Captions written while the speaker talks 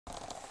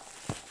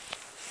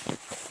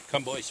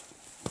Come, boys.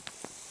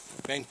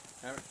 Bane,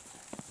 Havoc.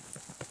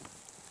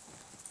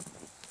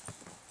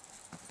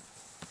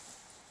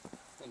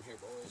 Come here,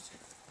 boys.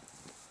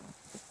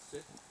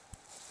 Sit.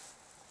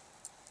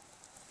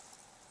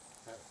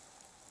 Havoc.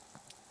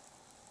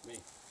 Me.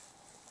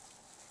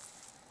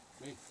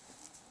 Me.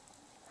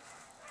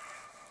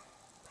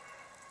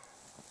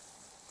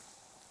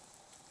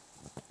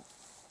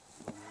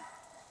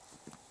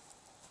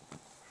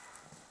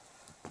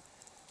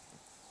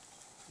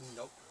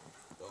 Nope.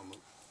 Don't move.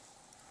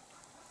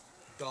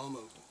 Don't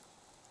move.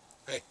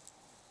 Hey.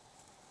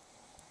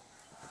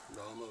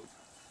 Don't move.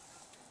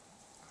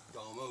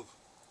 Don't move.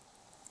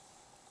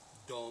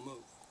 Don't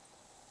move.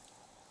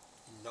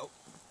 Nope.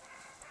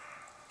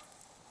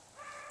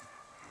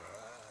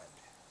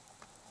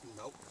 Good.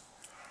 Nope.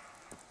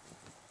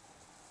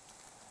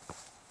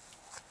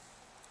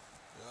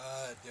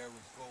 Good. There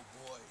we go,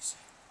 boys.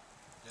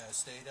 Yeah,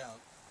 stay down.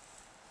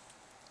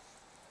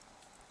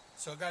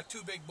 So I got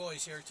two big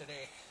boys here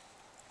today.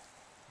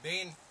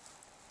 Bane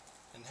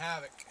and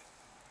Havoc.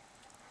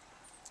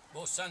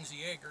 Both sons of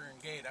Jaegar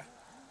and GAEDA.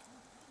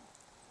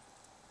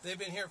 They've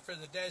been here for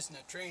the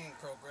Desna Training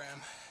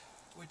program,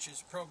 which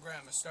is a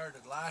program that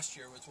started last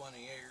year with one of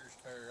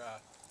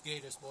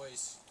GAEDA's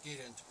boys,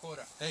 GAEDA and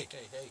Dakota. Hey,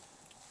 hey, hey,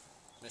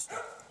 mister,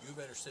 you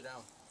better sit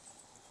down.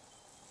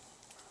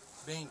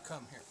 Bane,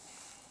 come here.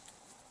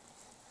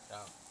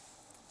 Down.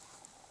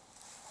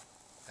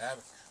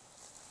 Havoc.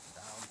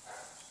 Down.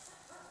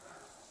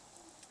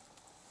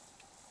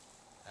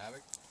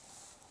 Havoc.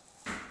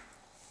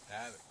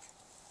 Havoc.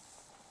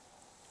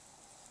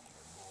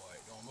 Good boy.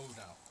 Don't move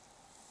now.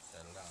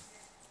 Settle down.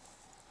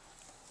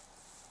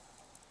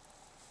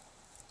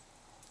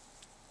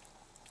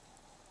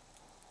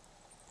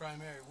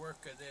 Primary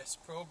work of this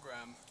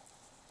program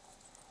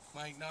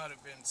might not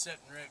have been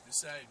sitting right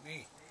beside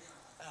me.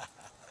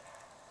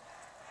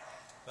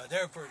 But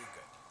they're pretty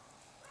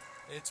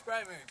good. Its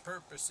primary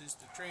purpose is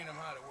to train them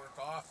how to work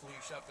off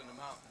leash up in the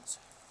mountains.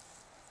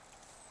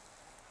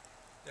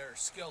 They're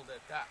skilled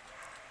at that,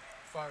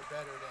 far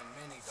better than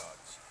many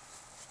dogs.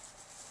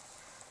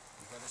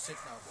 You gotta sit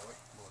now, boy.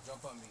 Well,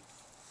 jump on me.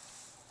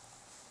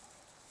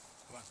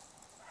 Come on.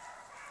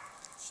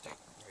 Stay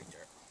right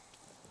there.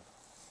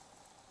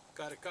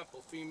 Got a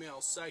couple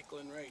females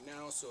cycling right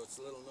now, so it's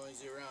a little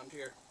noisy around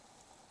here.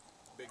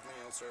 Big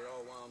males are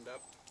all wound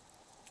up.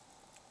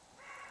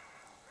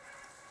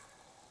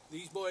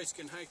 These boys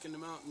can hike in the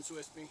mountains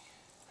with me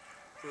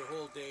for a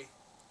whole day.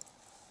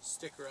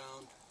 Stick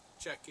around,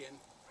 check in.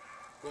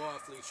 Go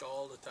off leash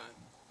all the time.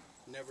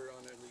 Never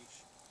on a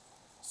leash.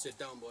 Sit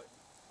down, boy.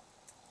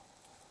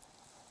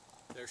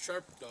 They're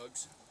sharp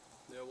dogs.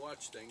 They'll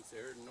watch things. They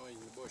heard a noise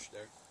in the bush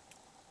there.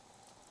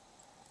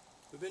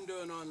 We've been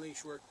doing on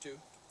leash work too.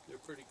 They're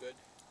pretty good.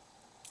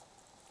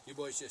 You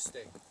boys just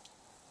stay.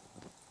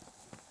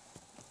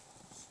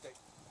 Stay.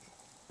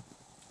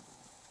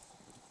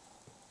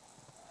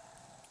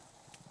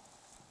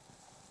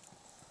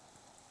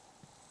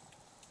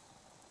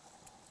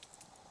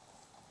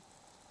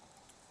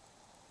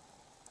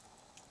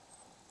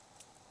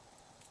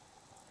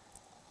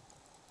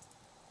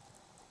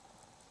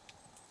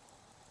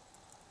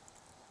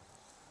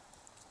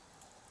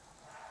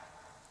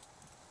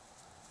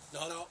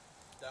 No, no.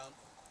 Down.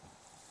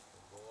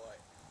 Good boy.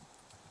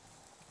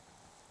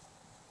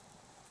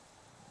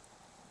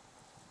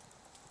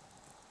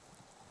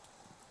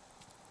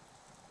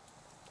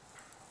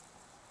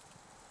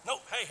 No,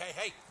 hey, hey,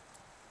 hey.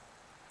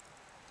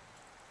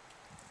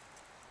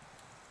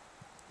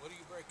 What are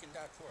you breaking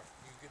that for?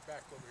 You get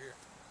back over here.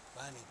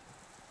 Bonnie,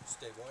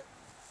 stay, boy.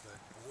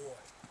 Good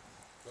boy.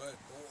 Good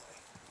boy.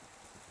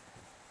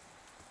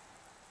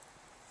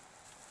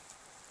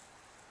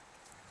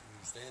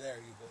 You stay there,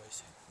 you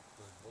boys.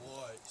 Good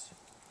boys.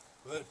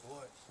 Good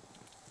boys.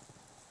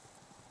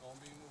 Don't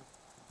be moved.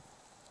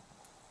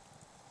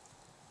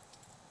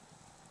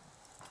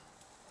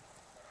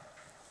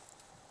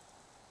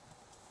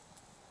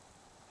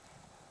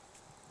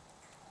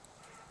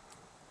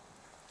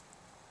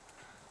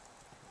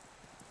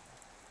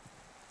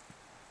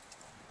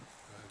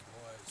 Good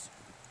boys.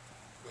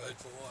 Good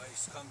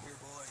boys. Come here,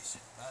 boys.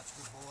 That's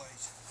good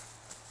boys.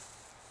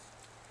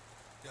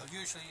 They'll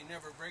usually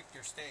never break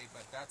their stay,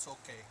 but that's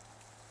okay.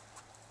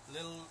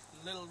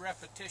 Little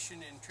repetition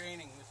in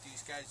training with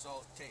these guys is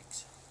all it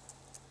takes.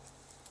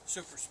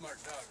 Super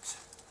smart dogs.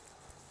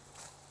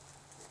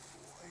 Good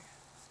boy.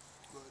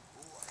 Good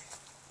boy.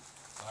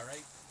 All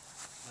right.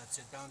 Let's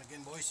sit down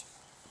again, boys.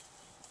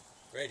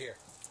 Right here.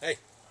 Hey.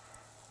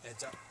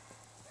 Heads up.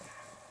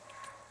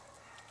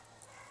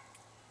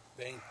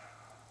 Bane.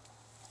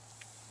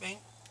 Bane.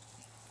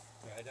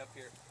 Right up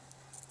here.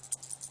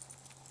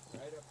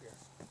 Right up here.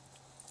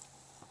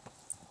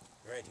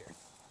 Right here.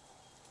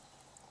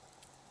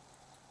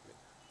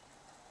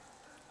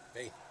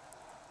 Bane.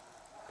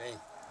 Bane.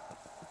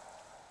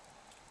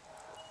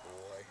 Good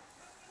boy.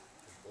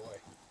 Good boy.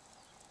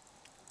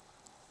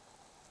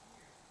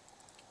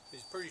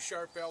 These pretty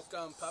sharp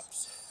Elkhound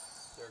pups.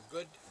 They're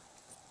good.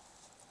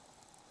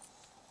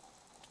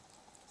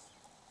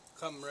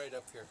 Come right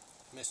up here,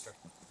 mister.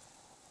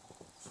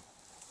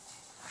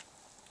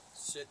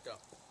 Sit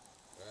down.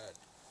 Good.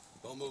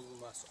 Don't move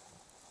a muscle.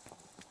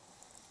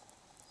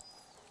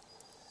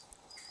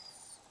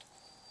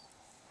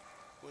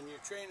 When you're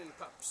training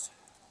pups,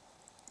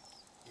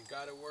 you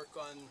got to work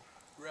on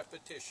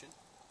repetition.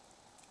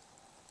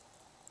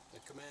 The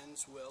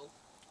commands will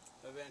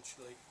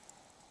eventually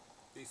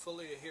be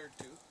fully adhered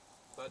to,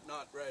 but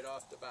not right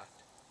off the bat.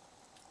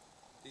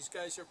 These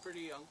guys are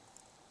pretty young.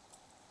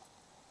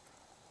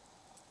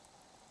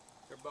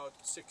 They're about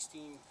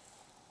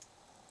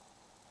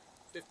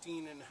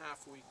 15 and a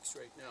half weeks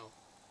right now.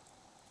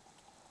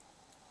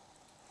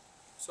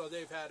 So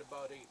they've had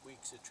about 8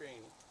 weeks of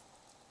training.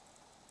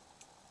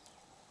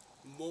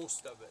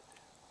 Most of it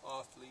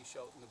off leash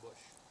out in the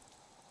bush.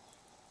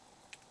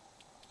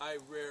 I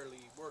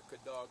rarely work a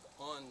dog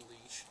on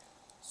leash,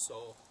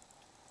 so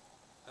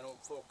I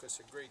don't focus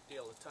a great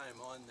deal of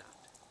time on that.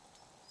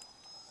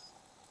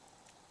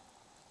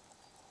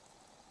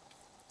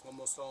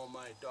 Almost all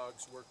my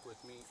dogs work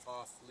with me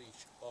off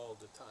leash all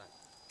the time.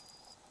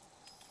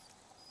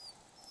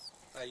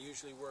 I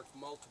usually work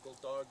multiple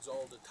dogs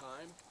all the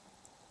time.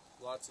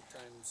 Lots of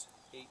times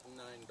 8 and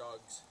 9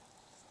 dogs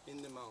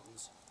in the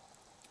mountains,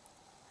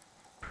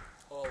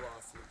 all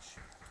off leash.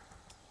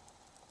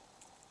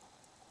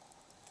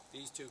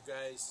 These two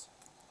guys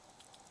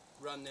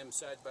run them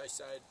side by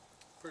side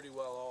pretty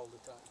well all the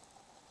time.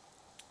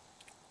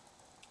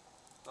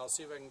 I'll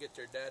see if I can get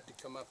their dad to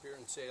come up here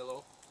and say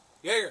hello.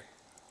 Jaeger!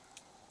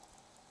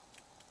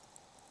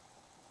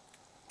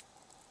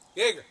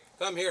 Jaeger,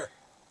 come here.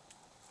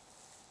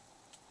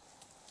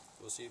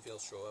 We'll see if he'll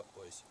show up,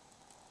 boys.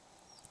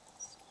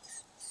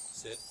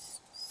 Sit.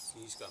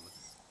 He's coming.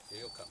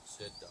 He'll come.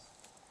 Sit down.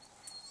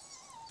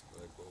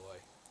 Good boy.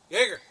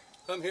 Jaeger,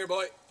 come here,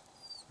 boy.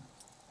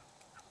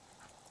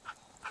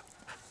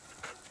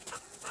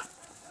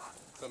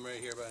 Come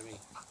right here by me.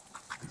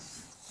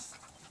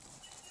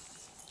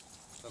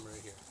 Come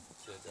right here.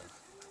 Sit down.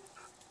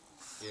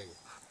 Jaeger.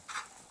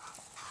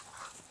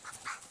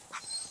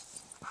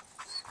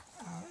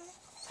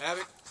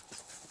 Havoc.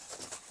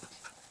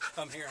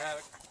 Come here,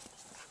 Havoc.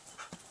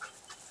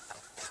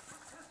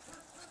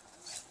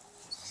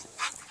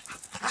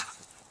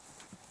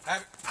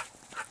 Havoc.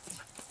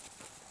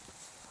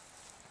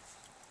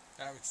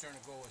 Havoc's trying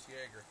to go with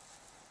Jaeger,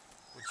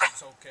 which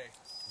is okay.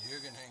 You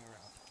can hang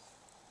around.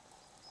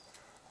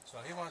 So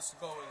he wants to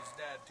go with his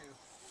dad too.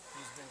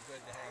 He's been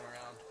good to hang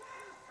around.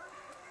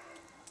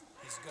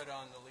 He's good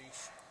on the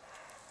leash.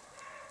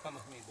 Come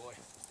with me, boy.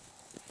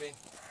 Bane.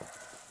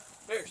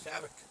 There's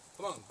Havoc.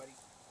 Come on, buddy.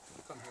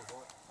 Come here,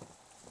 boy.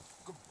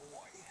 Good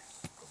boy.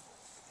 Good boy.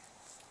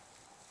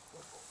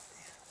 Good boy.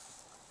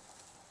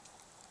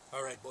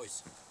 All right,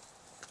 boys.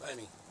 By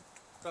me.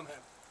 Come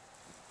here.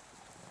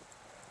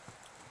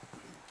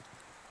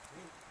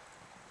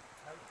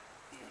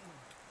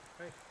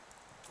 Hey.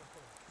 Good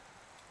boy.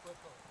 Good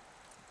boy.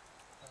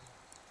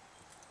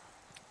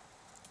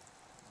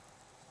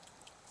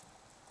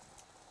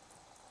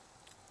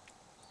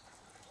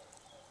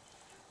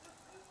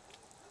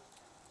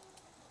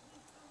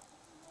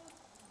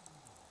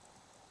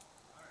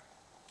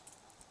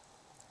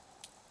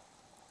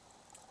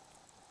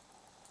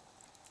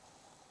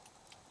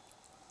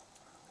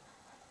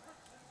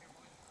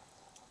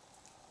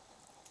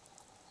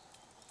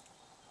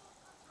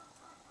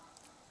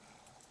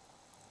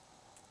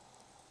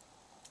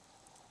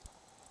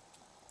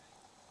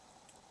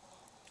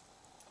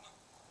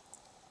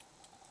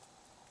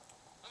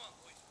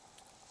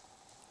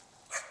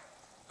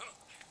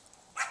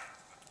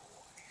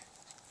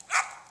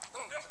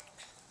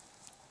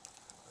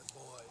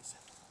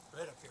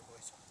 Right up here,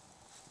 boys.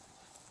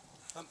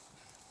 Come.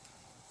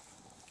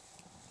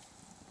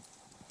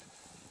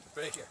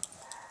 Right here.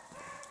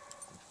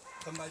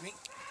 Come by me.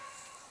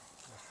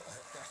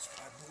 That's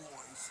my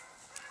boys.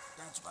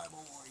 That's my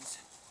boys.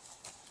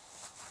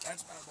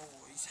 That's my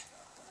boys.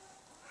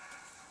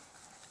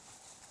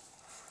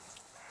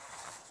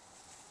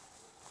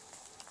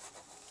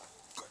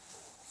 Good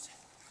boys.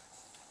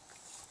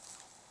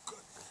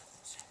 Good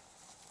boys.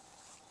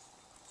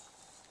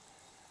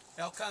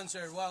 Elkhounds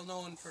are well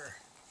known for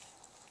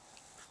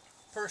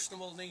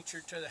personable nature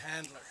to the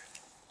handler.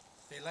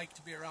 They like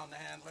to be around the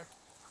handler.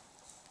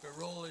 Their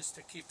role is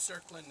to keep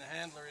circling the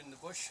handler in the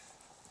bush.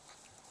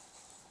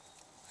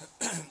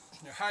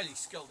 They're highly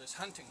skilled as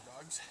hunting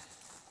dogs.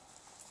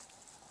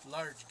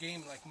 Large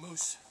game like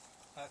moose,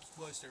 that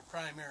was their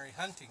primary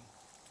hunting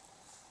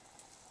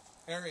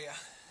area.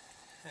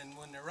 And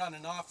when they're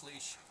running off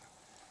leash,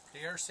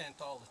 they are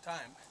scent all the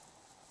time.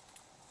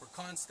 We're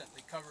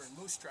constantly covering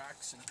moose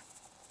tracks and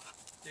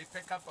they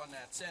pick up on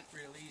that scent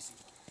real easy.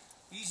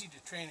 Easy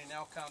to train an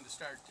elkhound to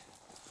start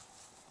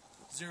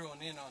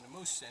zeroing in on a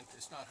moose scent.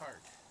 It's not hard.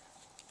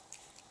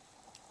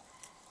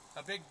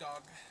 A big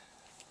dog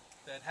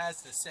that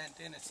has the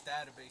scent in its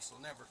database will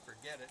never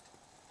forget it,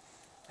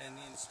 and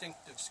the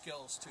instinctive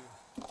skills to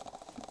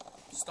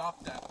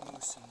stop that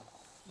moose and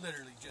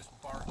literally just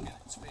bark in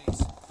its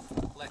face,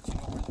 let you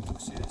know where the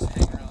moose is,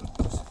 hang around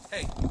the moose.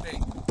 Hey,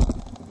 Bane,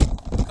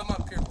 come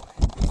up here, boy.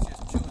 He's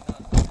just chewing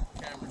on the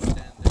camera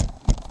stand there.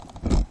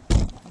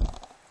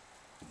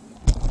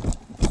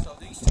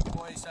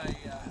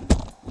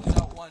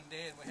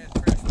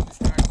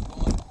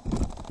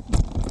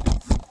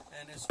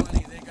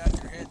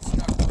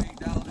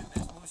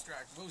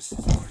 moose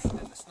is pushed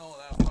in the snow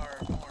that far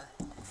or more,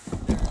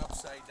 they're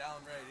upside down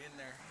right in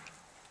there.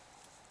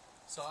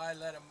 So I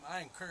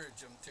encourage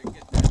them to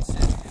get that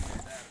set in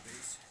their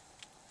database.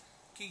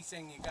 Key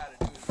thing you got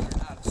to do is learn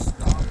how to stop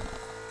tracking.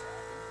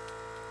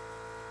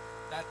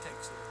 That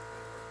takes a little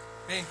bit of work.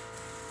 Bane,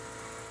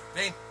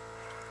 Bane,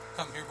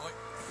 come here, boy.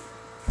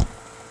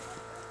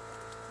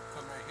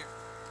 Come right here.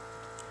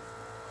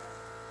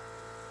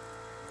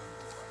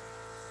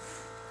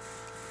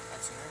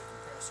 That's an air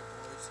compressor,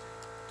 boys.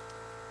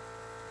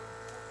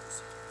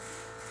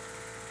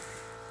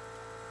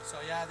 So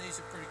yeah, these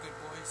are pretty good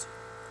boys.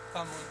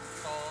 Come when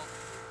called,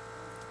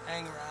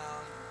 hang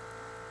around,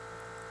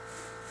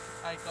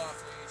 hike off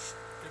leash.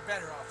 They're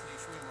better off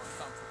leash, way more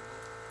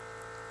comfortable.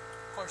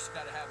 Of course, you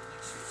got to have a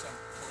leash in some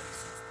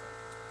places, but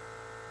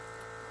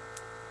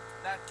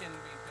that can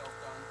be built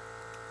on.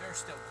 They're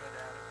still good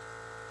at it.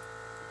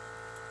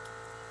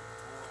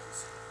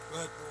 Boys,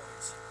 good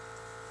boys.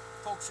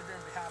 Folks are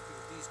going to be happy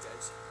with these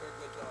guys. They're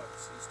good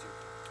dogs, these two.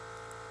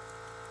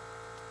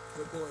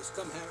 Good boys.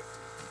 Come have it.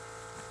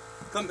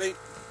 Come, Bane.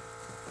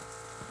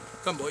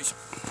 Come, boys.